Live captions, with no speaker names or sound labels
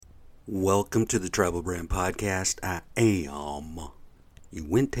Welcome to the Travel Brand Podcast. I am you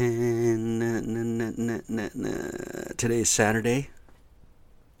Winton. Today is Saturday,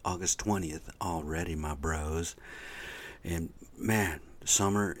 August 20th already, my bros. And man,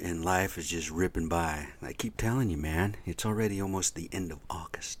 summer and life is just ripping by. I keep telling you, man, it's already almost the end of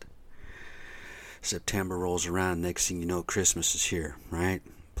August. September rolls around, next thing you know, Christmas is here, right?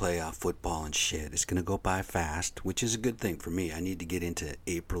 Playoff football and shit. It's going to go by fast, which is a good thing for me. I need to get into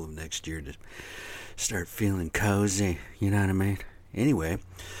April of next year to start feeling cozy. You know what I mean? Anyway,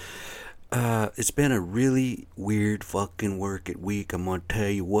 it's been a really weird fucking week. I'm going to tell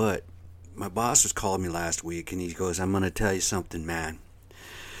you what. My boss was calling me last week, and he goes, I'm going to tell you something, man.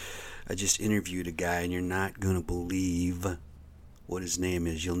 I just interviewed a guy, and you're not going to believe what his name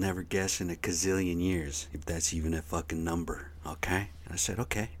is. You'll never guess in a gazillion years, if that's even a fucking number, okay? And I said,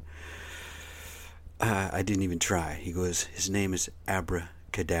 okay. I didn't even try. He goes, his name is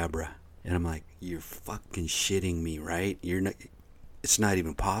Abracadabra. And I'm like, you're fucking shitting me, right? It's not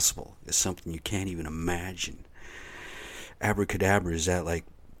even possible. It's something you can't even imagine. Abracadabra, is that like,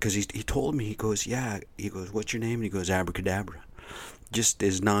 because he told me, he goes, what's your name? And he goes, Abracadabra. Just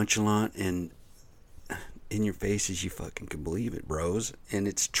as nonchalant and in your face as you fucking can believe it, bros. And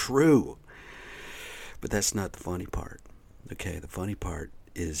it's true. But that's not the funny part. Okay, the funny part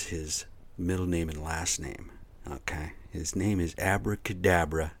is his middle name and last name. Okay, his name is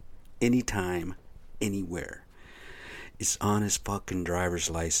Abracadabra. Anytime, anywhere. It's on his fucking driver's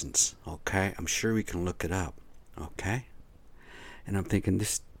license. Okay, I'm sure we can look it up. Okay, and I'm thinking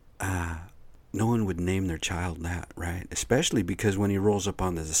no one would name their child that, right? Especially because when he rolls up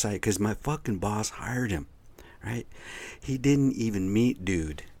onto the site, because my fucking boss hired him, right? He didn't even meet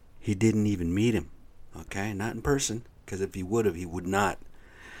dude. He didn't even meet him, okay? Not in person, because if he would have, he would not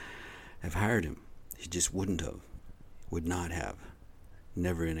have hired him. He just wouldn't have. Would not have.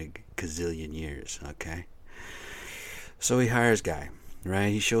 Never in a gazillion years, okay? So he hires guy, right?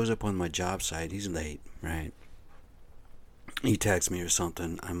 He shows up on my job site. He's late, right? He texts me or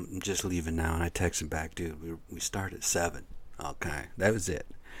something. I'm just leaving now, and I text him back, dude. We start at 7. Okay, that was it.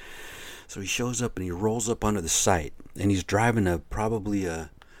 So he shows up and he rolls up onto the site, and he's driving it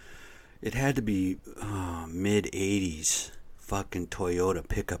had to be mid 80s fucking Toyota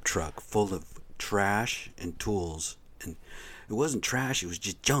pickup truck full of trash and tools, and it wasn't trash. It was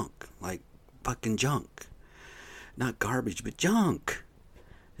just junk, like fucking junk, not garbage, but junk.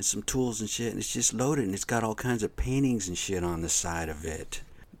 And some tools and shit, and it's just loaded, and it's got all kinds of paintings and shit on the side of it.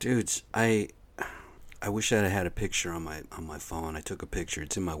 Dudes, I wish I had a picture on my phone. I took a picture.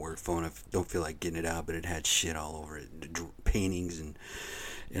 It's in my work phone. I don't feel like getting it out, but it had shit all over it, paintings and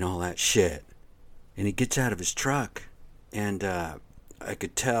all that shit. And he gets out of his truck, and I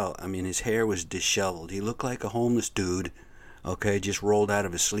could tell. I mean, his hair was disheveled. He looked like a homeless dude. Okay, just rolled out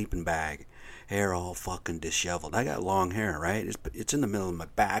of his sleeping bag. Hair all fucking disheveled. I got long hair, right? It's in the middle of my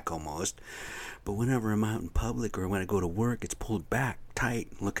back almost. But whenever I'm out in public or when I go to work, it's pulled back,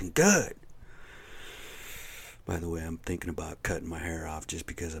 tight, looking good. By the way, I'm thinking about cutting my hair off just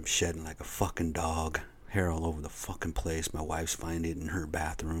because I'm shedding like a fucking dog. Hair all over the fucking place. My wife's finding it in her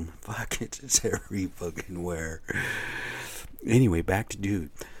bathroom. Fuck, it's just every fucking where. Anyway, back to dude.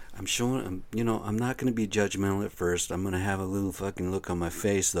 I'm not going to be judgmental at first. I'm going to have a little fucking look on my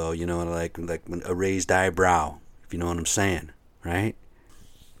face, though, like a raised eyebrow, if you know what I'm saying, right?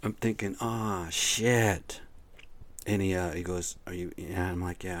 I'm thinking, shit. And he goes, are you, yeah, I'm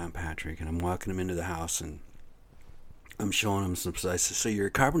like, yeah, I'm Patrick. And I'm walking him into the house, and I'm showing him some, I said, so you're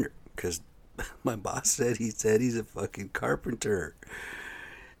a carpenter? Because my boss said he's a fucking carpenter.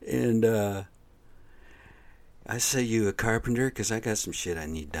 And, I say, you a carpenter? Because I got some shit I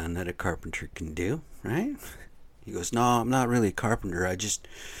need done that a carpenter can do, right? He goes, no, I'm not really a carpenter.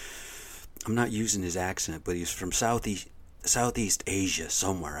 I'm not using his accent, but he's from Southeast Asia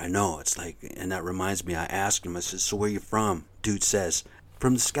somewhere. I know. It's like, and that reminds me, I asked him, I said, so where you from? Dude says,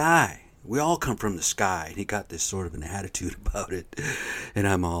 from the sky. We all come from the sky. And he got this sort of an attitude about it. And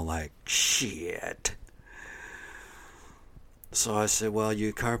I'm all like, shit. So I said, well, you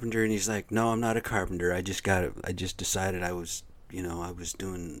a carpenter? And he's like, no, I'm not a carpenter. I just decided I was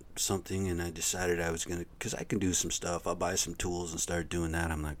doing something, and I decided I was going to, because I can do some stuff. I'll buy some tools and start doing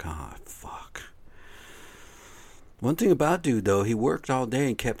that. I'm like, fuck. One thing about dude, though, he worked all day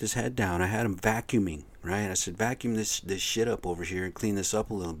and kept his head down. I had him vacuuming, right? I said, vacuum this shit up over here and clean this up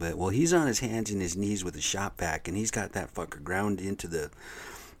a little bit. Well, he's on his hands and his knees with a shop vac, and he's got that fucker ground into the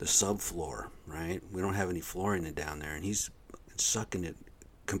subfloor, right? We don't have any flooring down there, and he's sucking it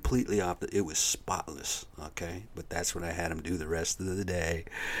completely off. It was spotless, okay? But that's what I had him do the rest of the day,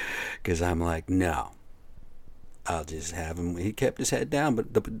 because I'm like, no, I'll just have him. He kept his head down,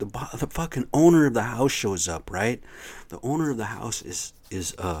 but the fucking owner of the house shows up, right? The owner of the house is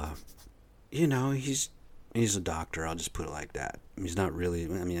he's a doctor. I'll just put it like that. He's not really.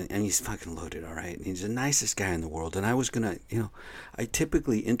 I mean, and he's fucking loaded, all right. He's the nicest guy in the world. And I was gonna, I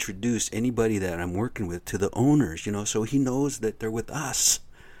typically introduce anybody that I'm working with to the owners, so he knows that they're with us.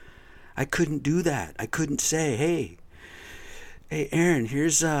 I couldn't do that. I couldn't say, hey, Aaron,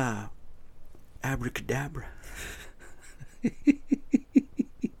 here's abracadabra.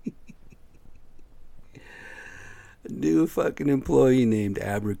 A new fucking employee named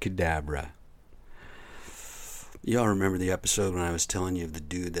Abracadabra. Y'all remember the episode when I was telling you of the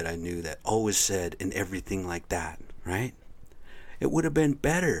dude that I knew that always said and everything like that, right? It would have been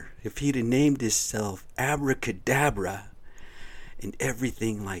better if he'd have named himself Abracadabra and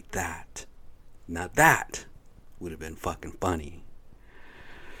everything like that. Now that would have been fucking funny.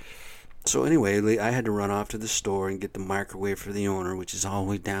 So anyway, I had to run off to the store and get the microwave for the owner, which is all the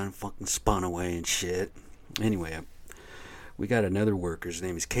way down, fucking spun away and shit. Anyway, we got another worker. His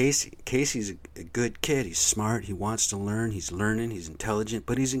name is Casey. Casey's a good kid. He's smart. He wants to learn. He's learning. He's intelligent,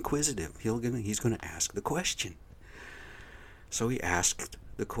 but he's inquisitive. He's going to ask the question. So he asked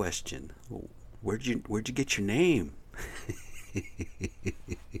the question, where'd you get your name?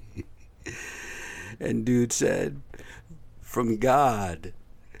 And dude said, from God.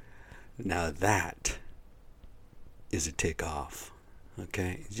 Now that is a tick off.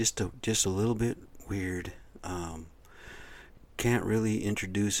 Okay, just a little bit weird. Can't really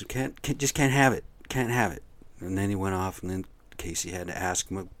introduce. Can't have it. Can't have it. And then he went off, and then Casey had to ask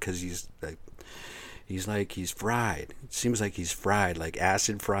him because he's fried. It seems like he's fried, like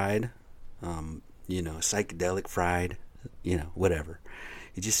acid fried, psychedelic fried, whatever.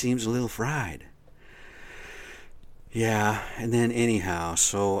 It just seems a little fried. Yeah, and then anyhow,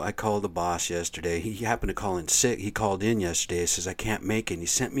 so I called the boss yesterday. He happened to call in sick. He called in yesterday. He says, I can't make it. And he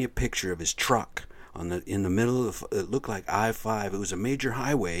sent me a picture of his truck in the middle of, it looked like I-5. It was a major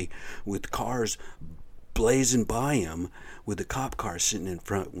highway with cars blazing by him with a cop car sitting in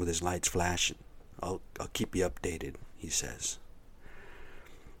front with his lights flashing. I'll keep you updated, he says.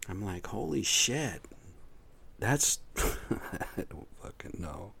 I'm like, holy shit. That's, I don't fucking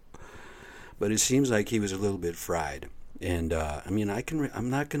know. But it seems like he was a little bit fried. And, I'm not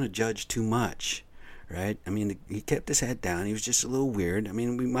going to judge too much, right? I mean, he kept his head down. He was just a little weird. I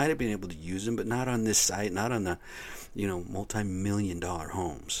mean, we might have been able to use him, but not on this site, not on the, multi-million-dollar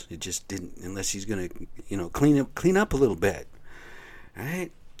homes. It just didn't, unless he's going to, clean up a little bit,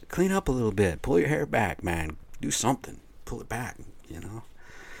 right? Clean up a little bit. Pull your hair back, man. Do something. Pull it back,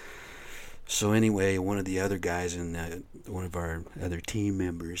 So anyway, one of the other guys in one of our other team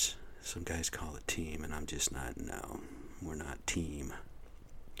members, some guys call it team, and I'm just not, no, we're not team.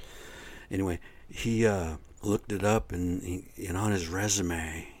 Anyway, he looked it up, and on his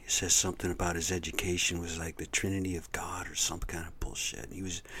resume, he says something about his education was like the Trinity of God or some kind of bullshit.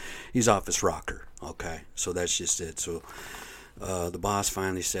 He's office rocker, okay? So that's just it. So the boss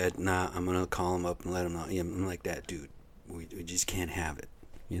finally said, nah, I'm going to call him up and let him know. I'm like, that dude, we just can't have it.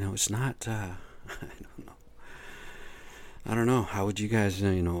 It's not, I don't know. How would you guys,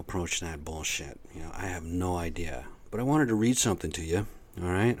 approach that bullshit? I have no idea. But I wanted to read something to you. All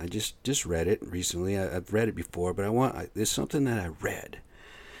right? I just read it recently. I've read it before, but there's something that I read.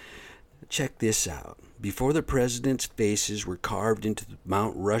 Check this out. Before the president's faces were carved into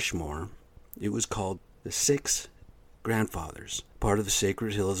Mount Rushmore, it was called the Six Grandfathers, part of the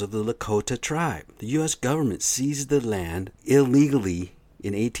sacred hills of the Lakota tribe. The U.S. government seized the land illegally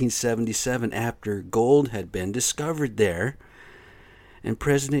in 1877 after gold had been discovered there, and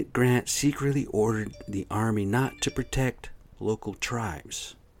President Grant secretly ordered the army not to protect local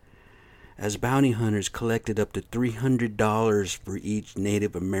tribes, as bounty hunters collected up to $300 for each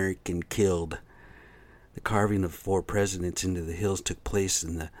Native American killed. The carving of 4 presidents into the hills took place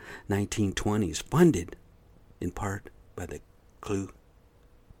in the 1920s, funded in part by the Ku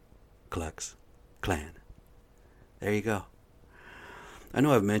Klux Klan. There you go. I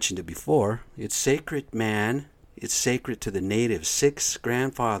know I've mentioned it before. It's sacred, man. It's sacred to the natives. 6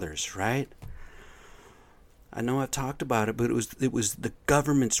 grandfathers, right? I know I've talked about it, but it was the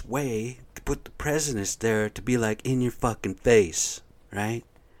government's way to put the presidents there to be like in your fucking face, right?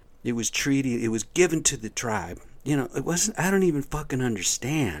 It was given to the tribe. It wasn't, I don't even fucking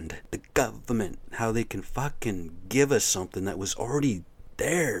understand the government, how they can fucking give us something that was already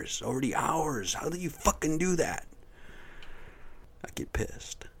theirs, already ours. How do you fucking do that? I get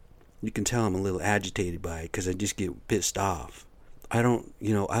pissed. You can tell I'm a little agitated by it because I just get pissed off. I don't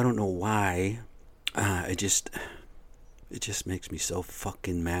know why. It just makes me so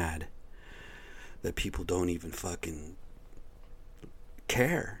fucking mad. that people don't even fucking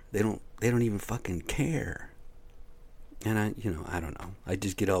care. They don't even fucking care. And I don't know. I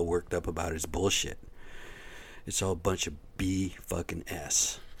just get all worked up about his bullshit. It's all a bunch of B fucking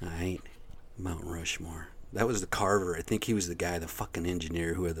S. Alright? Mount Rushmore. That was the Carver. I think he was the guy, the fucking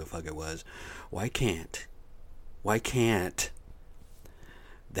engineer, whoever the fuck it was. Why can't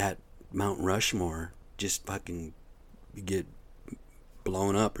that Mount Rushmore just fucking get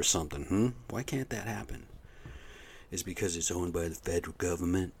blown up or something? Why can't that happen? It's because it's owned by the federal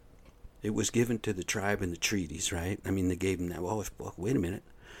government. It was given to the tribe in the treaties, right? I mean, they gave them that. Well, wait a minute.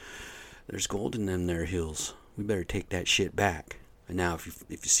 There's gold in them there hills. We better take that shit back. And now, if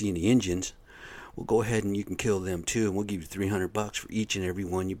you see any Indians, we'll go ahead and you can kill them too, and we'll give you $300 for each and every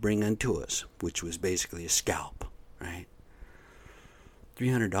one you bring unto us, which was basically a scalp, right?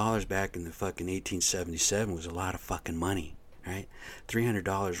 $300 back in the fucking 1877 was a lot of fucking money, right?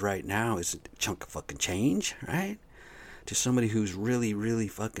 $300 right now is a chunk of fucking change, right? To somebody who's really, really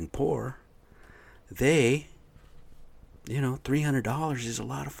fucking poor, $300 is a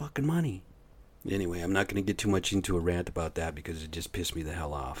lot of fucking money. Anyway, I'm not going to get too much into a rant about that because it just pissed me the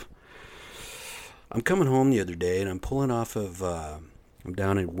hell off. I'm coming home the other day and I'm pulling off of, I'm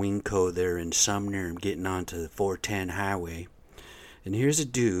down in Wingco there in Sumner. I'm getting onto the 410 highway. And here's a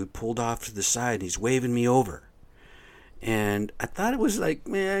dude pulled off to the side and he's waving me over. And I thought it was like,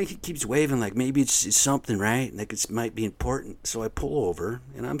 man, he keeps waving like maybe it's something, right? Like it might be important. So I pull over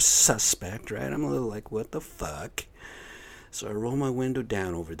and I'm suspect, right? I'm a little like, what the fuck? So I roll my window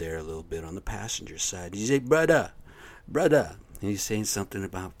down over there a little bit on the passenger side. He's like, brother. And he's saying something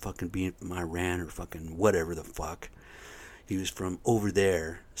about fucking being from Iran or fucking whatever the fuck. He was from over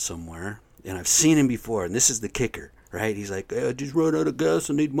there somewhere. And I've seen him before. And this is the kicker, right? He's like, hey, I just run out of gas.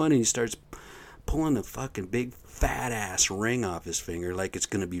 I need money. And he starts pulling a fucking big fat ass ring off his finger like it's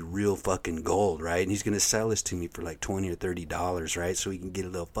going to be real fucking gold, right? And he's going to sell this to me for like $20 or $30, right? So he can get a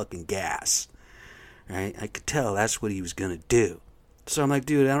little fucking gas, right? I could tell that's what he was going to do. So I'm like,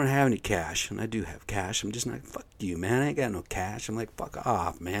 dude, I don't have any cash. And I do have cash. I'm just like, fuck you, man. I ain't got no cash. I'm like, fuck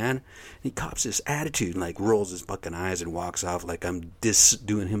off, man. And he cops this attitude and like rolls his fucking eyes and walks off like I'm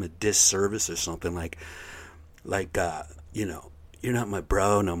doing him a disservice or something. Like, you're not my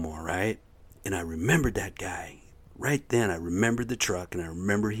bro no more, right? And I remembered that guy. Right then, I remembered the truck and I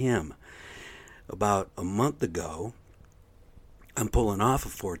remember him. About a month ago, I'm pulling off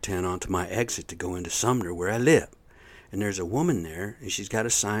of 410 onto my exit to go into Sumner where I live. And there's a woman there, and she's got a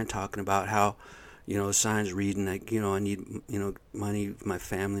sign talking about how, the sign's reading, like, I need, money, my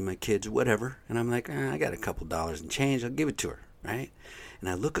family, my kids, whatever. And I'm like, I got a couple dollars in change. I'll give it to her, right? And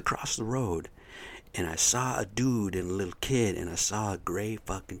I look across the road, and I saw a dude and a little kid, and I saw a gray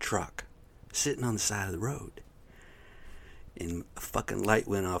fucking truck sitting on the side of the road. And a fucking light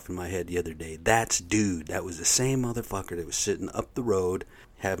went off in my head the other day. That's dude. That was the same motherfucker that was sitting up the road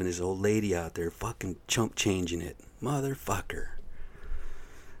having his old lady out there fucking chump changing it. Motherfucker.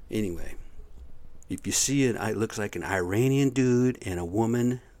 Anyway, if you see it, it looks like an Iranian dude and a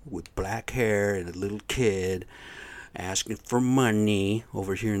woman with black hair and a little kid asking for money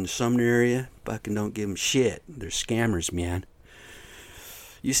over here in the Sumner area. Fucking don't give them shit. They're scammers, man.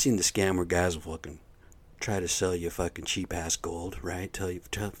 You seen the scam where guys will fucking try to sell you fucking cheap ass gold, right? Tell you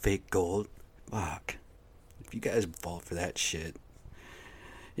fake gold. Fuck. If you guys fall for that shit.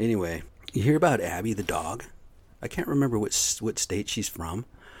 Anyway, you hear about Abby the dog? I can't remember what state she's from,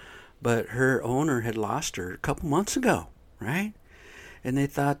 but her owner had lost her a couple months ago, right? And they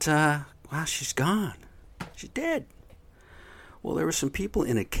thought, wow, she's gone. She's dead. Well, there were some people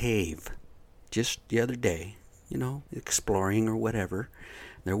in a cave just the other day, exploring or whatever.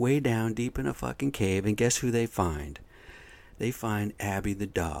 They're way down deep in a fucking cave, and guess who they find? They find Abby the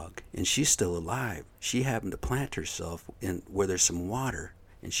dog, and she's still alive. She happened to plant herself in where there's some water,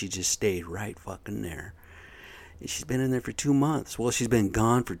 and she just stayed right fucking there. And she's been in there for 2 months. Well, she's been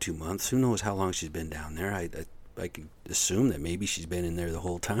gone for 2 months. Who knows how long she's been down there? I could assume that maybe she's been in there the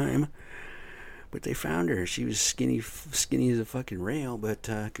whole time. But they found her. She was skinny as a fucking rail. But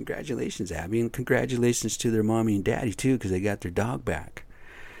congratulations, Abby, and congratulations to their mommy and daddy too, because they got their dog back.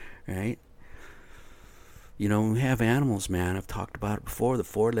 Right? When we have animals, man, I've talked about it before, the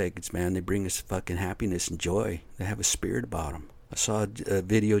four-leggeds, man, they bring us fucking happiness and joy. They have a spirit about them. I saw a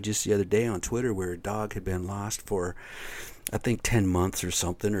video just the other day on Twitter where a dog had been lost for, I think, 10 months or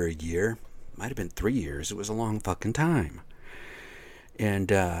something, or a year. Might have been 3 years. It was a long fucking time. And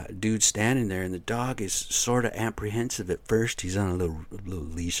dude's standing there, and the dog is sort of apprehensive at first. He's on a little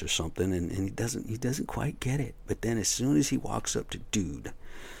leash or something, and he doesn't quite get it. But then as soon as he walks up to dude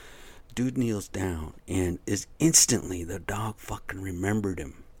kneels down, and is instantly the dog fucking remembered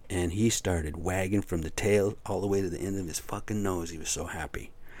him. And he started wagging from the tail all the way to the end of his fucking nose. He was so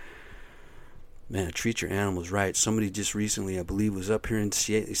happy. Man, treat your animals right. Somebody just recently, I believe, was up here in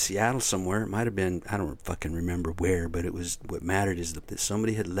Seattle somewhere. It might have been, I don't fucking remember where, but it was, what mattered is that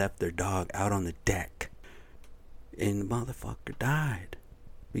somebody had left their dog out on the deck. And the motherfucker died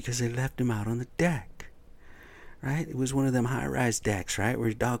because they left him out on the deck. Right? It was one of them high-rise decks, right, where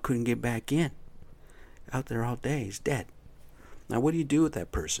your dog couldn't get back in. Out there all day. He's dead. Now, what do you do with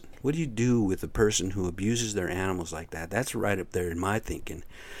that person? What do you do with a person who abuses their animals like that? That's right up there in my thinking.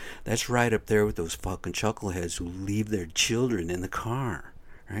 That's right up there with those fucking chuckleheads who leave their children in the car,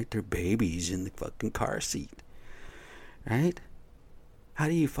 right? Their babies in the fucking car seat, right? How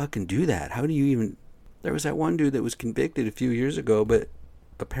do you fucking do that? How do you even... There was that one dude that was convicted a few years ago, but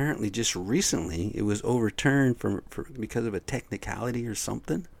apparently just recently it was overturned for because of a technicality or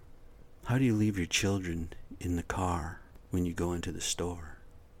something. How do you leave your children in the car when you go into the store?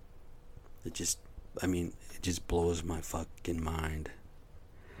 It just blows my fucking mind.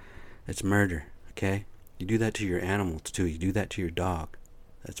 That's murder, okay? You do that to your animals too. You do that to your dog.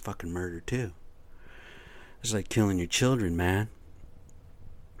 That's fucking murder too. It's like killing your children, man.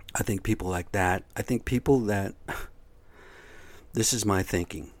 I think people like that, this is my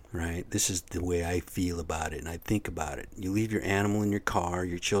thinking, right? This is the way I feel about it and I think about it. You leave your animal in your car,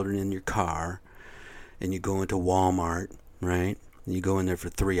 your children in your car, and you go into Walmart, right? And you go in there for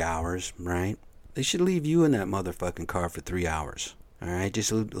 3 hours, right? They should leave you in that motherfucking car for 3 hours, all right?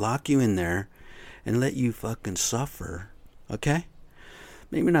 Just lock you in there and let you fucking suffer, okay?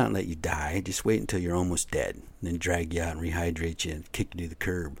 Maybe not let you die. Just wait until you're almost dead. And then drag you out and rehydrate you and kick you to the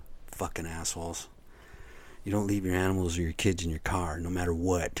curb. Fucking assholes. You don't leave your animals or your kids in your car, no matter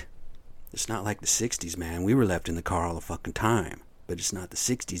what. It's not like the 60s, man. We were left in the car all the fucking time. But it's not the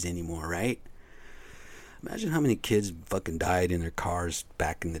 60s anymore, right? Imagine how many kids fucking died in their cars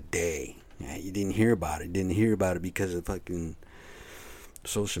back in the day. Yeah, you didn't hear about it. Didn't hear about it because of fucking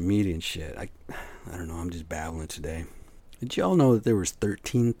social media and shit. I don't know. I'm just babbling today. Did y'all know that there was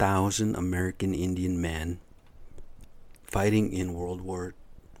 13,000 American Indian men fighting in World War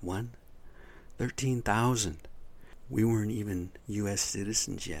I? 13,000. We weren't even U.S.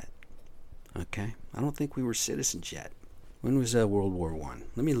 citizens yet. Okay? I don't think we were citizens yet. When was World War I?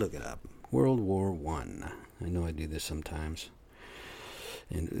 Let me look it up. World War I. I know I do this sometimes.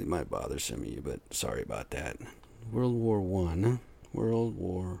 And it might bother some of you, but sorry about that. World War I. World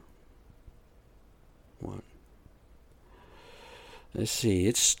War I. Let's see,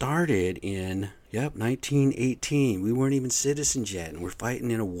 it started in, 1918. We weren't even citizens yet, and we're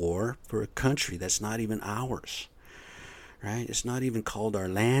fighting in a war for a country that's not even ours, right? It's not even called our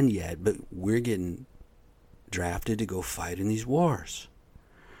land yet, but we're getting drafted to go fight in these wars,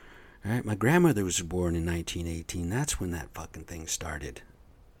 right? My grandmother was born in 1918. That's when that fucking thing started.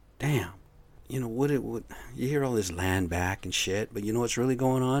 Damn. You know, you hear all this land back and shit, but you know what's really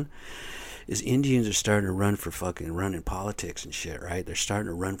going on? Is Indians are starting to run for fucking running politics and shit, right? They're starting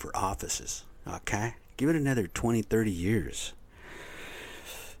to run for offices, okay? Give it another 20, 30 years.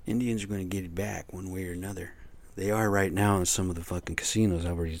 Indians are going to get it back one way or another. They are right now in some of the fucking casinos.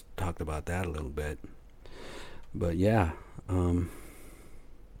 I've already talked about that a little bit. But yeah,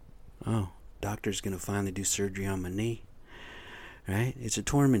 doctor's going to finally do surgery on my knee, right? It's a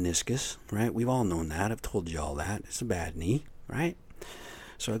torn meniscus, right? We've all known that. I've told you all that. It's a bad knee, right?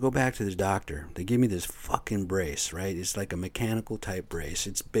 So I go back to the doctor. They give me this fucking brace, right? It's like a mechanical type brace.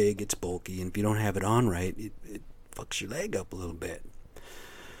 It's big, it's bulky, and if you don't have it on right, it fucks your leg up a little bit.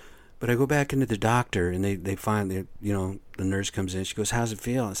 But I go back into the doctor, and they find that, the nurse comes in. She goes, "How's it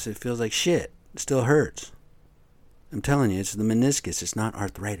feel?" I said, "It feels like shit. It still hurts." I'm telling you, it's the meniscus. It's not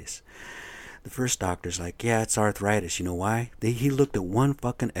arthritis. The first doctor's like, "Yeah, it's arthritis." You know why? He looked at one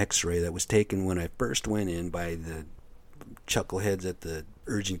fucking x-ray that was taken when I first went in by the chuckleheads at the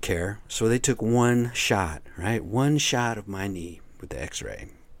urgent care. So they took one shot, right? One shot of my knee with the x-ray.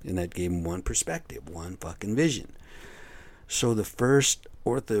 And that gave them one perspective, one fucking vision. So the first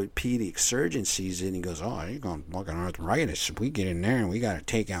orthopedic surgeon sees it and he goes, "Oh, you're going to fucking arthritis. If we get in there and we got to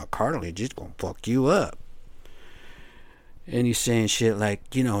take out cartilage, it's going to fuck you up." And he's saying shit like,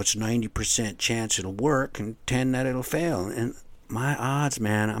 it's 90% chance it'll work and 10 that it'll fail. And my odds,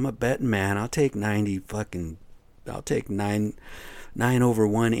 man, I'm a betting man. I'll take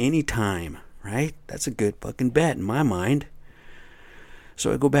 9/1 anytime, right? That's a good fucking bet in my mind.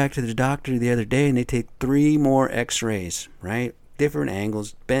 So I go back to the doctor the other day and they take 3 more x-rays, right? Different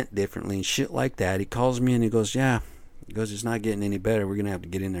angles, bent differently and shit like that. He calls me and he goes, "It's not getting any better. We're going to have to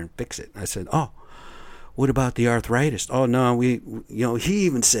get in there and fix it." I said, "Oh, what about the arthritis?" "Oh, no, he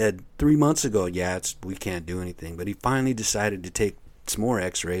even said 3 months ago, we can't do anything." But he finally decided to take some more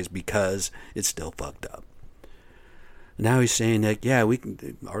x-rays because it's still fucked up. Now he's saying that, yeah,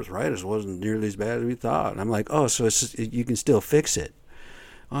 arthritis wasn't nearly as bad as we thought. And I'm like, oh, so you can still fix it.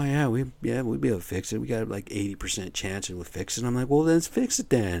 Oh, yeah, we'd be able to fix it. We got like 80% chance it will fix it. And I'm like, well, let's fix it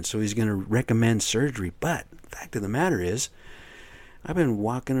then. So he's going to recommend surgery. But the fact of the matter is, I've been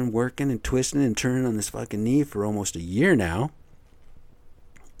walking and working and twisting and turning on this fucking knee for almost a year now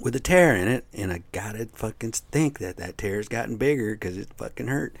with a tear in it. And I gotta fucking think that tear's gotten bigger because it fucking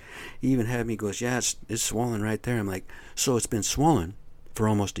hurt. He even had me goes, yeah, it's swollen right there. I'm like, so it's been swollen for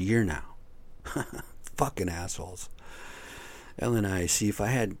almost a year now. Fucking assholes. Ellen and I, see, if I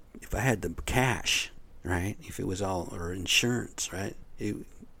had the cash, right? If it was all, or insurance, right?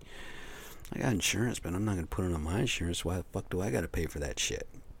 I got insurance, but I'm not going to put it on my insurance. Why the fuck do I got to pay for that shit?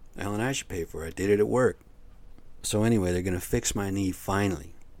 Ellen and I should pay for it. I did it at work. So anyway, they're going to fix my knee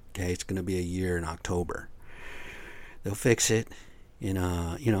finally. Okay, it's going to be a year in October. They'll fix it, and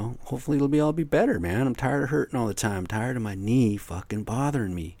hopefully it'll be better, man. I'm tired of hurting all the time. I'm tired of my knee fucking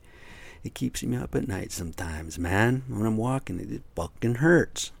bothering me. It keeps me up at night sometimes, man. When I'm walking, it fucking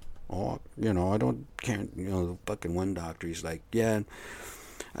hurts. Oh, can't. The fucking one doctor, he's like, yeah.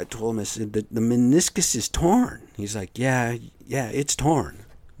 I told him, I said, the meniscus is torn. He's like, yeah, it's torn,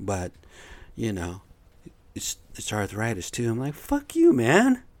 but it's arthritis too. I'm like, fuck you,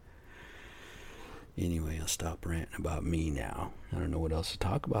 man. Anyway, I'll stop ranting about me now. I don't know what else to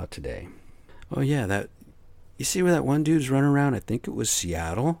talk about today. Oh yeah, you see where that one dude's running around? I think it was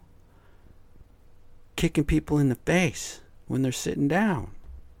Seattle, kicking people in the face when they're sitting down.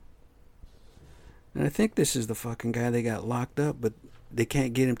 And I think this is the fucking guy they got locked up, but they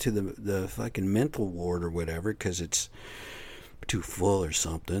can't get him to the fucking mental ward or whatever because it's too full or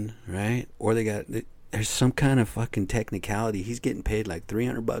something, right? Or there's some kind of fucking technicality. He's getting paid like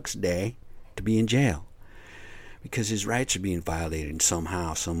 $300 a day to be in jail because his rights are being violated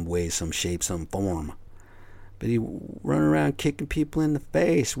somehow, some way, some shape, some form. But he run around kicking people in the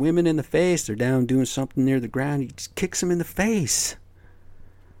face, women in the face. They're down doing something near the ground. He just kicks them in the face.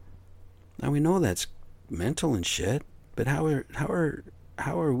 Now we know that's mental and shit, but how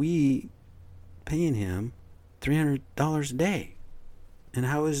are we paying him $300 a day? And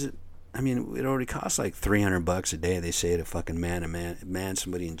how is it? I mean, it already costs like $300 a day. They say to fucking man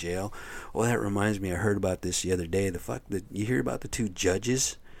somebody in jail. Well, that reminds me, I heard about this the other day. You hear about the two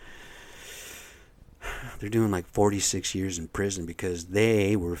judges? They're doing like 46 years in prison because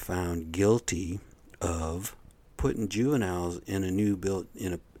they were found guilty of putting juveniles in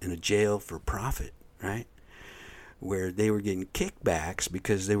a jail for profit, right? Where they were getting kickbacks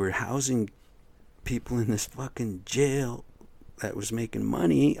because they were housing people in this fucking jail that was making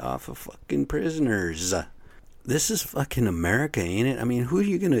money off of fucking prisoners. This is fucking America, ain't it? I mean, who are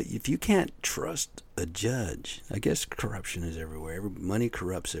you gonna, if you can't trust a judge? I guess corruption is everywhere. Money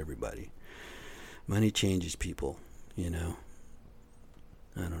corrupts everybody. Money changes people, I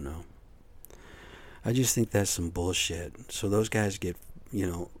don't know. I just think that's some bullshit. So those guys get,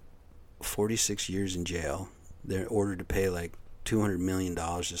 46 years in jail. They're ordered to pay like $200 million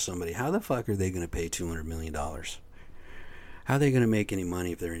to somebody. How the fuck are they going to pay $200 million? How are they going to make any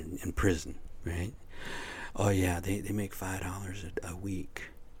money if they're in prison, right? Oh, yeah, they make $5 a week.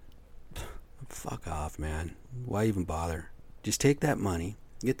 Fuck off, man. Why even bother? Just take that money.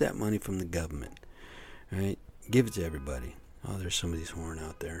 Get that money from the government, right? Give it to everybody. Oh, there's somebody's horn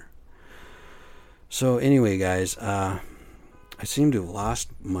out there. So anyway, guys, I seem to have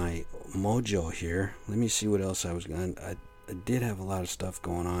lost my mojo here. Let me see what else I was going to... I did have a lot of stuff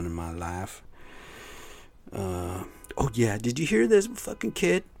going on in my life. Oh, yeah. Did you hear this fucking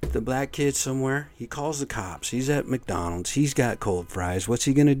kid? The black kid somewhere? He calls the cops. He's at McDonald's. He's got cold fries. What's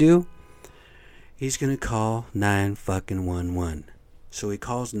he going to do? He's going to call 911. So he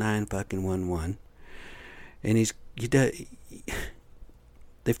calls 911. And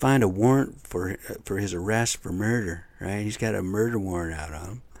they find a warrant for his arrest for murder, right? He's got a murder warrant out on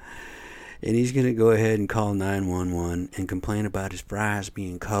him. And he's going to go ahead and call 911 and complain about his fries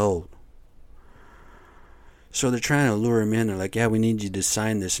being cold. So they're trying to lure him in. They're like, yeah, we need you to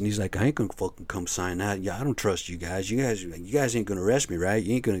sign this. And he's like, I ain't going to fucking come sign that. Yeah, I don't trust you guys. You guys ain't going to arrest me, right?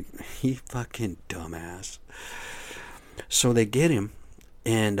 You ain't going to... He fucking dumbass. So they get him.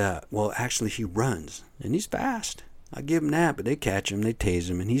 And, actually, he runs. And he's fast. I give him that, but they catch him. They tase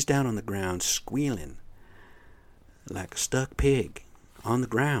him. And he's down on the ground squealing like a stuck pig on the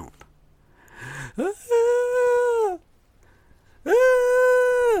ground. Ah!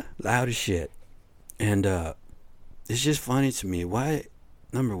 Ah! Loud as shit. And it's just funny to me. Why,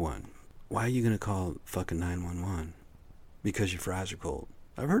 number one, why are you going to call fucking 911? Because your fries are cold.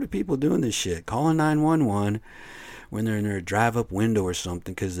 I've heard of people doing this shit, calling 911 when they're in their drive-up window or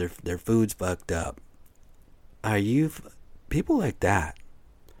something because their food's fucked up. Are you people like that?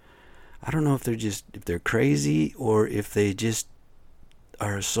 I don't know if they're crazy or if they just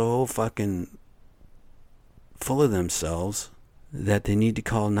are so fucking full of themselves that they need to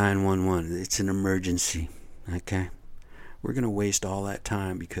call 911. It's an emergency, okay? We're going to waste all that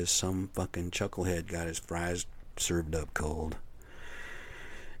time because some fucking chucklehead got his fries served up cold.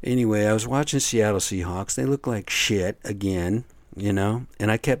 Anyway, I was watching Seattle Seahawks. They look like shit again, you know?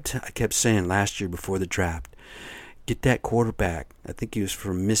 And I kept saying last year before the draft, get that quarterback. I think he was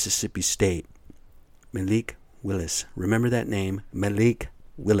from Mississippi State. Malik Willis. Remember that name? Malik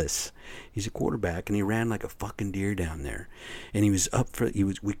Willis. He's a quarterback, and he ran like a fucking deer down there. And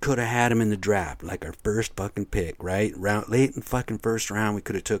we could have had him in the draft, like our first fucking pick, right? Late in fucking first round, we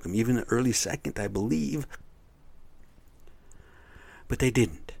could have took him. Even the early second, I believe. But they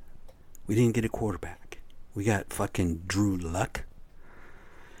didn't. We didn't get a quarterback. We got fucking Drew Luck.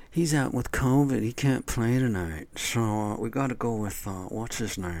 He's out with COVID. He can't play tonight. So we got to go with, what's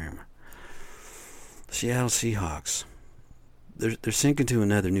his name? Seattle Seahawks. They're sinking to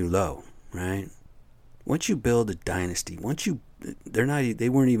another new low, right? Once you build a dynasty, they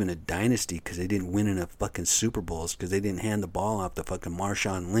weren't even a dynasty because they didn't win enough fucking Super Bowls because they didn't hand the ball off to fucking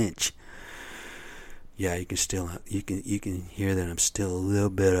Marshawn Lynch. Yeah, you can hear that I'm still a little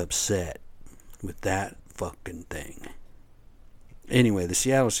bit upset with that fucking thing. Anyway, the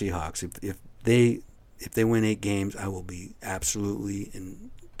Seattle Seahawks, if they win 8 games, I will be absolutely and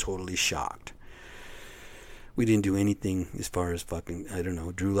totally shocked. We didn't do anything as far as fucking, I don't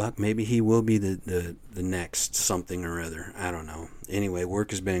know, Drew Luck. Maybe he will be the next something or other. I don't know. Anyway, work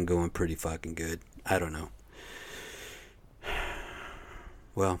has been going pretty fucking good. I don't know.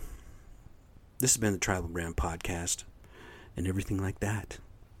 Well, this has been the Tribal Brand Podcast and everything like that.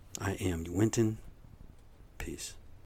 I am Winton. Peace.